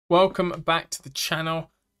Welcome back to the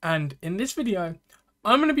channel, and in this video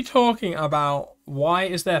I'm going to be talking about why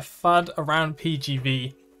is there FUD around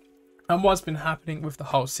PGV and what's been happening with the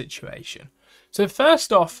whole situation. So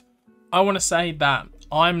first off, I want to say that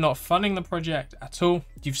I'm not funding the project at all.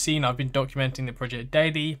 You've seen I've been documenting the project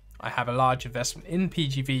daily. I have a large investment in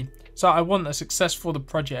PGV, so I want the success for the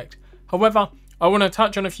project. However, I want to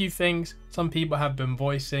touch on a few things some people have been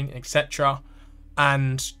voicing, etc.,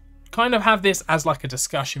 and kind of have this as like a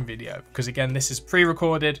discussion video, because again, this is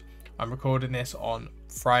pre-recorded. I'm recording this on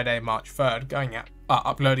Friday, March 3rd, going out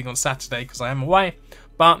uploading on Saturday because I am away,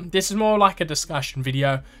 but this is more like a discussion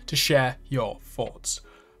video to share your thoughts.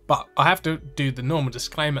 But I have to do the normal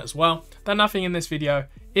disclaimer as well that nothing in this video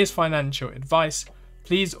is financial advice.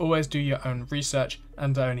 Please always do your own research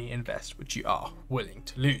and only invest what you are willing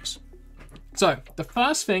to lose. So the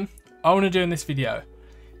first thing I want to do in this video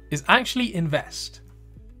is actually invest.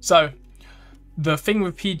 So the thing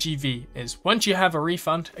with PGV is once you have a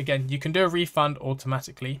refund, again, you can do a refund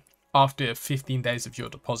automatically after 15 days of your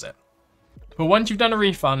deposit. But once you've done a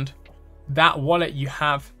refund, that wallet you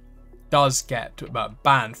have does get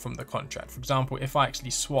banned from the contract. For example, if I actually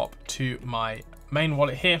swap to my main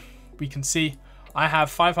wallet here, we can see I have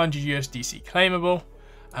 500 USDC claimable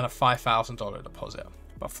and a $5,000 deposit.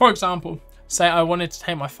 But for example, say I wanted to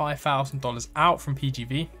take my $5,000 out from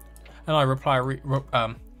PGV and I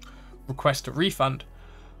request a refund,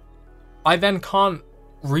 I then can't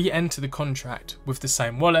re-enter the contract with the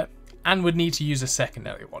same wallet and would need to use a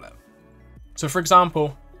secondary wallet. So for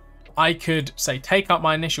example, I could say take up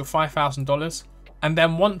my initial $5,000 and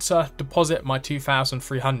then want to deposit my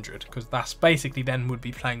 $2,300, because that's basically then would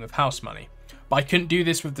be playing with house money. But I couldn't do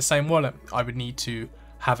this with the same wallet. I would need to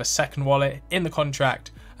have a second wallet in the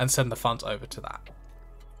contract and send the funds over to that,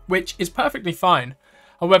 which is perfectly fine.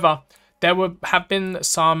 However, there have been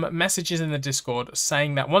some messages in the Discord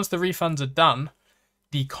saying that once the refunds are done,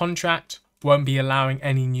 the contract won't be allowing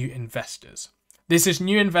any new investors. This is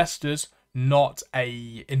new investors, not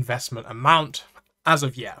a investment amount as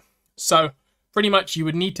of yet. So pretty much you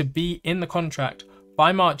would need to be in the contract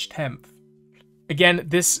by March 10th. Again,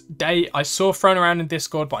 this day I saw thrown around in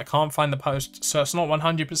Discord, but I can't find the post, so it's not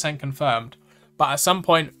 100% confirmed. But at some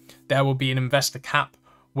point, there will be an investor cap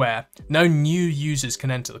where no new users can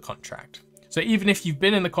enter the contract. So even if you've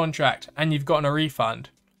been in the contract and you've gotten a refund,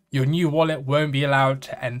 your new wallet won't be allowed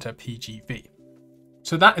to enter PGV.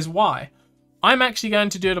 So that is why I'm actually going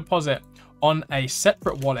to do a deposit on a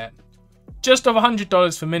separate wallet, just of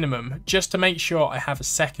 $100 for minimum, just to make sure I have a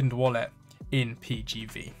second wallet in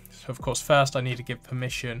PGV. So of course, first I need to give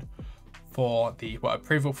permission for the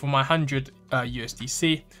approval for my 100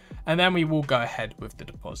 USDC, and then we will go ahead with the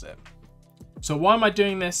deposit. So why am I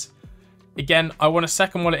doing this? Again, I want a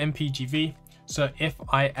second wallet in PGV. So if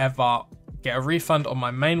I ever get a refund on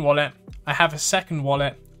my main wallet, I have a second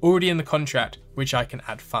wallet already in the contract, which I can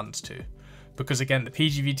add funds to. Because again, the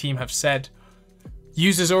PGV team have said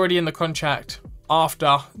users already in the contract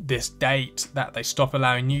after this date that they stop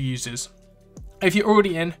allowing new users. If you're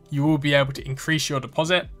already in, you will be able to increase your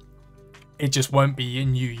deposit. It just won't be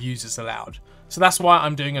new users allowed. So that's why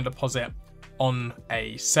I'm doing a deposit on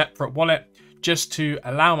a separate wallet, just to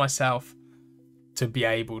allow myself to be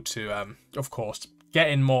able to, of course, get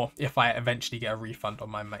in more if I eventually get a refund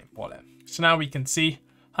on my main wallet. So now we can see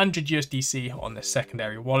 100 USDC on this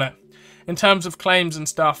secondary wallet. In terms of claims and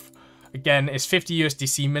stuff, again, it's 50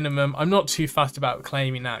 USDC minimum. I'm not too fussed about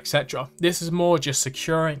claiming that, etc. This is more just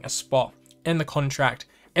securing a spot in the contract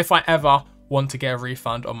if I ever want to get a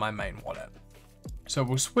refund on my main wallet. So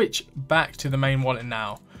we'll switch back to the main wallet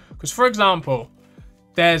now, because for example,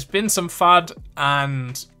 there's been some FUD,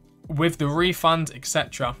 and with the refunds,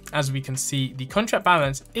 etc., as we can see, the contract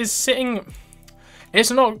balance is sitting,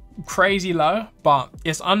 it's not crazy low, but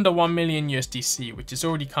it's under 1 million USDC, which is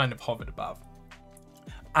already kind of hovered above.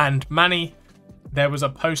 And Manny, there was a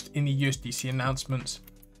post in the USDC announcements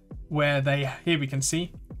where here we can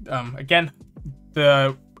see, again,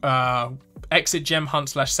 the exit gem hunt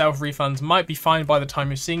 / self refunds might be fine by the time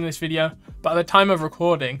you're seeing this video, but at the time of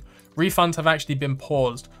recording, refunds have actually been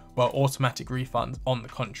paused, automatic refunds on the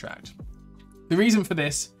contract. The reason for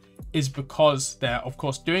this is because they're of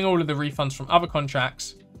course doing all of the refunds from other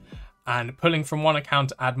contracts and pulling from one account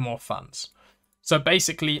to add more funds. So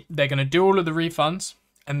basically they're going to do all of the refunds,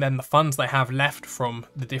 and then the funds they have left from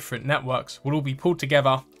the different networks will all be pulled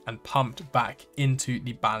together and pumped back into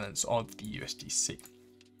the balance of the USDC.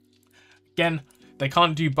 Again, they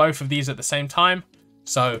can't do both of these at the same time,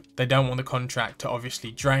 so they don't want the contract to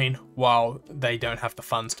obviously drain while they don't have the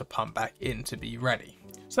funds to pump back in to be ready.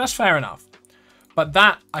 So that's fair enough. But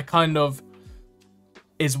that I kind of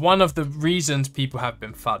is one of the reasons people have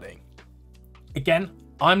been fudding. Again,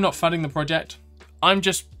 I'm not fudding the project. I'm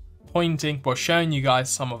just pointing or showing you guys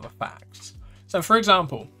some of the facts. So for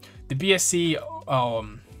example, the BSC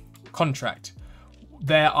contract,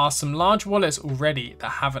 there are some large wallets already that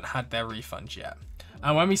haven't had their refunds yet.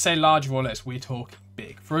 And when we say large wallets, we're talking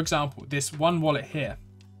big. For example, this one wallet here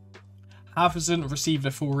hasn't received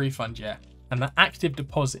a full refund yet, and the active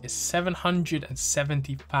deposit is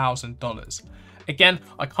 $770,000. Again,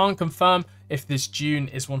 I can't confirm if this June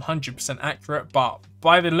is 100% accurate, but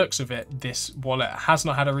by the looks of it, this wallet has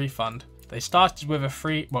not had a refund. They started with a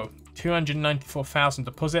 $294,000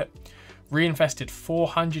 deposit, reinvested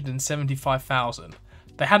 $475,000.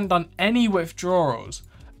 They hadn't done any withdrawals,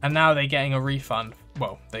 and now they're getting a refund.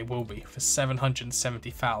 Well, they will be for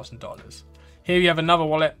 $770,000. Here you have another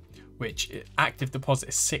wallet, which active deposit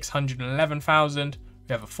is $611,000.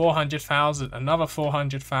 We have a $400,000, another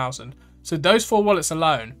 $400,000. So those 4 wallets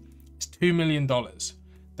alone is $2 million.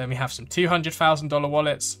 Then we have some $200,000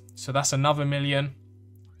 wallets, so that's another $1 million.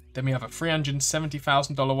 Then we have a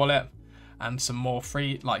 $370,000 wallet and some more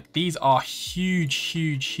free. Like, these are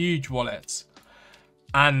huge wallets.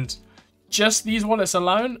 And just these wallets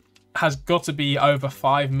alone has got to be over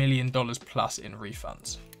 $5 million plus in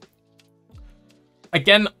refunds.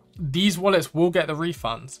 Again, these wallets will get the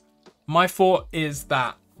refunds. My thought is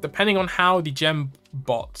that depending on how the gem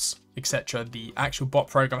bots, etc., the actual bot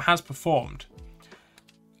program has performed,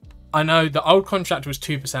 I know the old contract was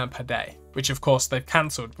 2% per day, which of course they've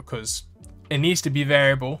cancelled because it needs to be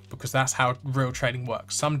variable, because that's how real trading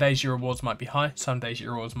works. Some days your rewards might be high, some days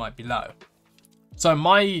your rewards might be low. So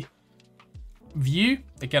my view,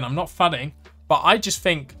 again, I'm not fudding, but I just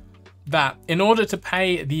think that in order to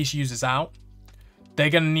pay these users out, they're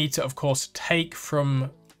going to need to, of course, take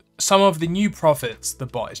from some of the new profits the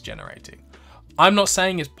bot is generating. I'm not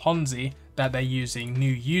saying it's Ponzi that they're using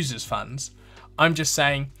new users' funds. I'm just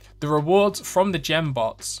saying the rewards from the gem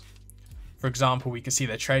bots, for example, we can see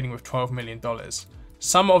they're trading with $12 million.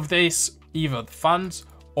 Some of this, either the funds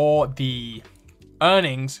or the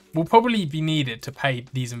earnings, will probably be needed to pay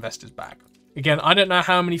these investors back. Again, I don't know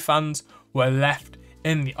how many funds were left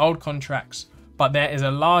in the old contracts, but there is a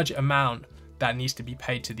large amount that needs to be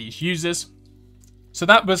paid to these users. So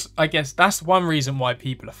that was, I guess, that's one reason why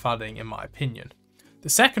people are fudding, in my opinion. The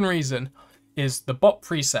second reason is the bot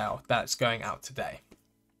presale that's going out today.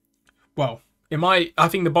 Well, I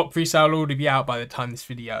think the bot presale will already be out by the time this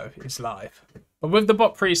video is live. But with the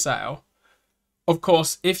bot presale, of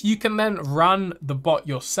course, if you can then run the bot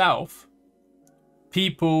yourself,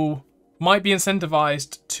 people might be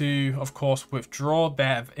incentivized to, of course, withdraw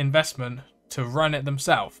their investment to run it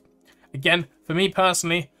themselves. Again, for me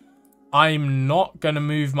personally, I'm not going to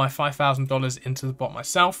move my $5,000 into the bot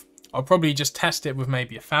myself. I'll probably just test it with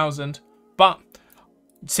maybe 1,000. But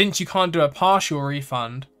since you can't do a partial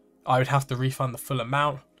refund, I would have to refund the full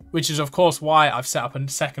amount, which is of course why I've set up a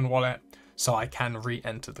second wallet so I can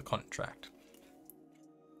re-enter the contract.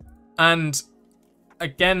 And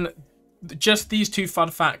again, just these two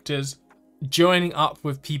FUD factors, joining up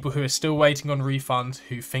with people who are still waiting on refunds,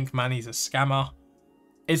 who think Manny's a scammer,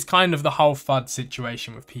 is kind of the whole FUD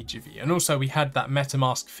situation with PGV. And also we had that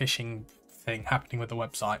MetaMask phishing thing happening with the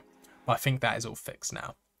website, but I think that is all fixed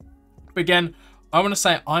now. But again, I want to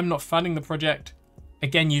say I'm not funding the project.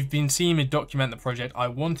 Again, you've been seeing me document the project. I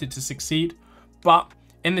wanted to succeed, but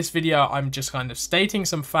in this video, I'm just kind of stating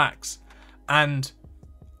some facts and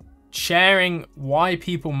sharing why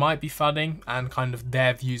people might be fudding and kind of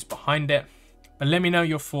their views behind it. But let me know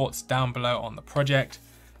your thoughts down below on the project.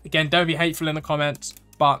 Again, don't be hateful in the comments,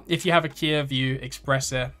 but if you have a clear view,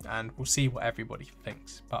 express it and we'll see what everybody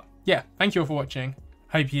thinks. But yeah, thank you all for watching.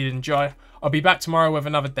 Hope you did enjoy. I'll be back tomorrow with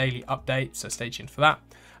another daily update, so stay tuned for that.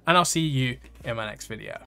 And I'll see you in my next video.